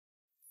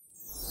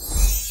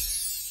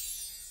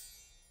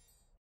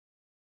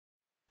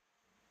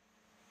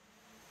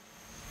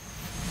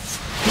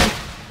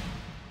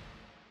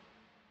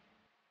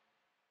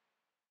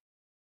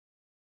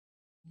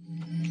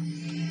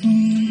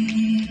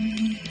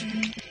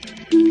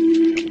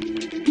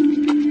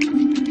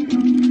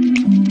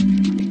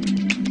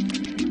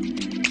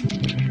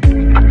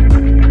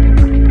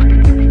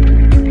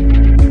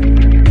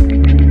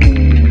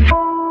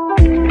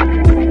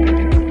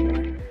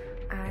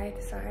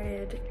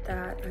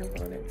that I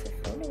wanted to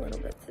film a little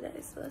bit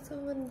today, so that's what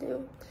I'm gonna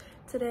do.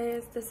 Today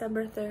is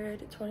December 3rd,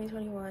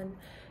 2021,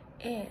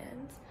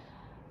 and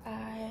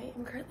I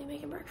am currently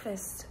making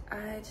breakfast.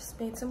 I just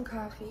made some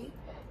coffee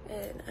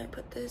and I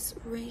put this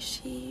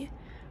reishi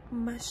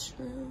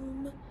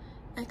mushroom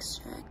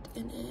extract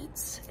in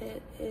it.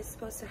 It is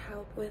supposed to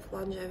help with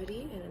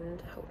longevity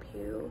and help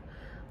you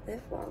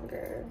live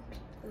longer,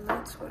 and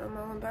that's what I'm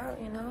all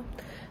about, you know?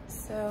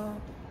 So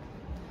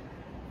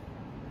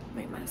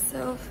make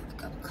myself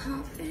a cup of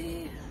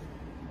coffee.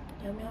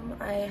 Yum yum.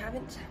 I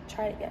haven't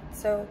tried it yet,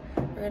 so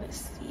we're gonna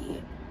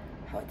see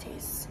how it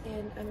tastes.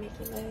 And I'm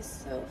making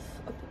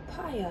myself a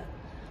papaya,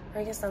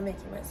 or I guess not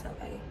making myself,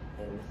 I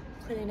am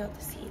cleaning out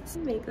the seeds.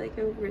 Make like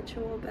a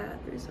ritual bath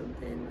or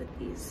something with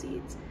these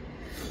seeds.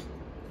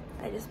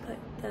 I just put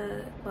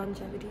the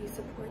longevity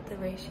support, the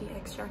reishi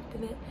extract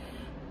in it,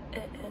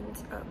 and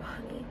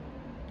honey.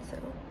 So,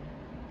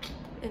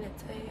 and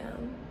it's a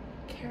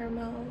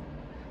caramel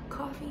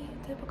coffee,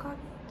 type of coffee.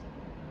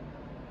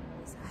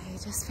 So I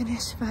just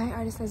finished my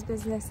artist as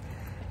business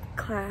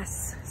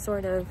class,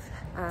 sort of.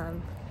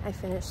 I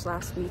finished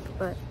last week,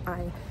 but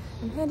I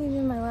am handing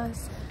in my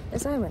last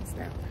assignments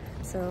now.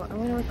 So I'm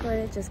gonna record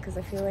it just because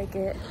I feel like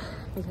it,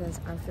 because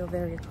I feel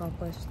very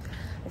accomplished.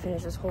 I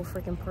finished this whole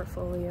freaking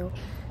portfolio,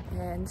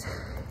 and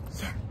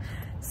yeah,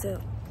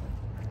 so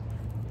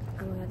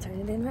I'm gonna turn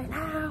it in right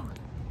now.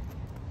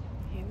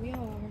 Here we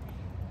are.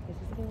 This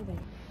is the building.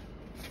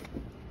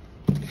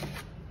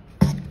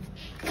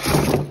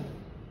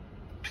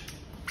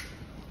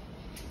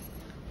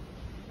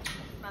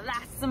 My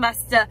last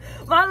semester,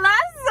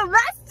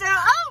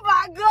 oh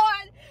my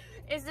god,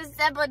 it's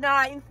December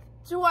 9th,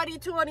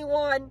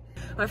 2021.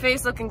 My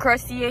face looking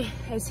crusty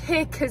as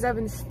heck because I've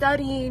been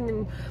studying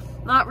and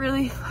not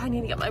really. I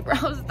need to get my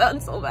brows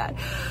done so bad.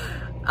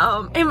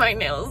 And my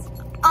nails,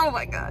 oh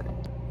my god.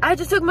 I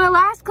just took my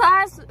last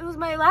class. It was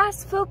my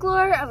last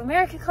Folklore of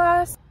America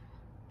class.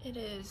 It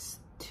is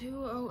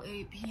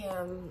 2:08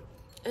 p.m.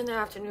 in the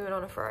afternoon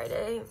on a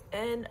Friday,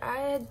 and I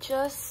had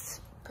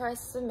just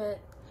pressed submit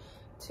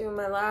to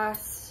my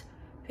last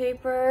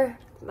paper,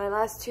 my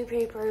last two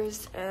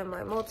papers, and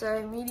my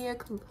multimedia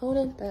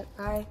component that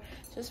I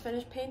just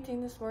finished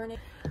painting this morning.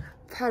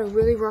 I've had a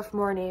really rough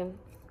morning,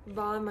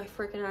 bawling my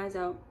freaking eyes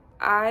out.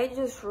 I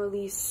just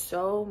released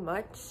so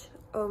much.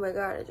 Oh my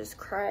god, I just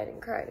cried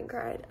and cried and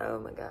cried. Oh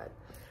my god.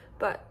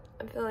 But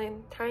I'm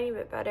feeling a tiny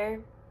bit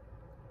better.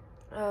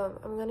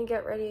 I'm gonna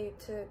get ready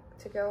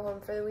to go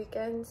home for the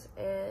weekend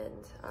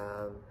and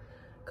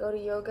go to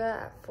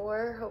yoga at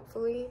 4,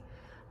 hopefully.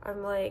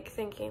 I'm like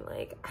thinking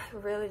like, I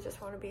really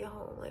just want to be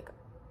home. Like,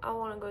 I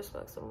want to go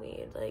smoke some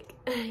weed, like,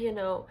 you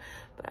know,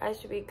 but I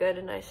should be good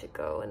and I should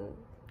go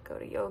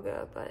to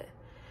yoga. But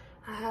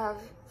I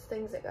have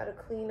things I gotta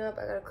clean up.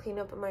 I gotta clean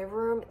up in my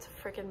room. It's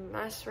a freaking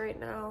mess right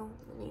now.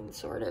 I mean,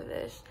 sort of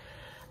ish.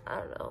 I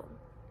don't know.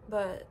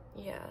 But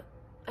yeah,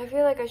 I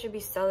feel like I should be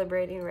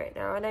celebrating right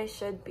now, and I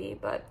should be,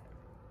 but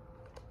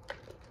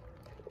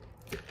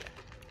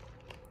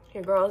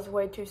your girl is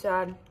way too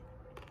sad.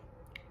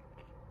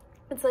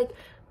 It's like,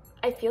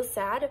 I feel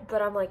sad,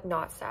 but I'm like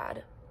not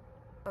sad.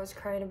 I was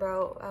crying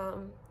about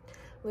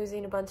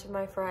losing a bunch of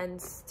my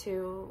friends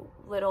to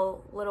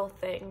little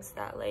things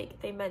that like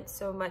they meant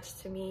so much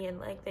to me, and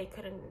like they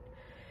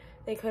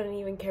couldn't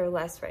even care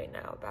less right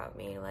now about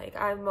me. Like,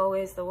 I'm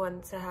always the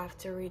one to have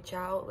to reach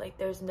out. Like,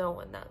 there's no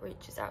one that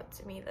reaches out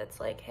to me that's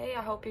like, hey,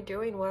 I hope you're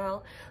doing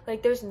well.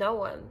 Like, there's no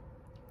one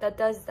that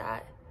does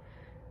that.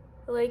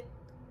 Like,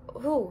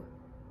 who?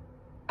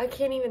 I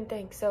can't even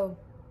think. So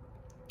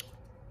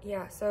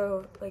yeah,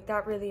 so like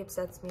that really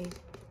upsets me.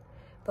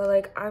 But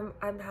like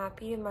I'm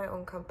happy in my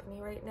own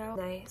company right now.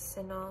 Nice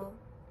and all.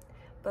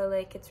 But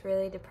like it's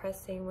really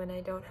depressing when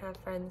I don't have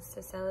friends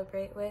to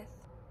celebrate with.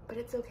 But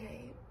it's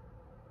okay.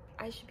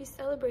 I should be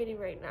celebrating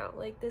right now.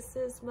 Like, this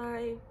is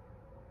my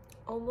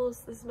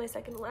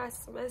second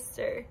last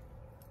semester.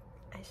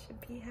 I should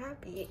be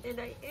happy, and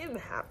I am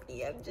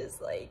happy. I'm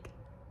just like,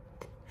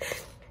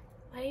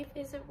 life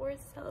isn't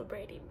worth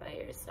celebrating by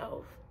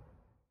yourself.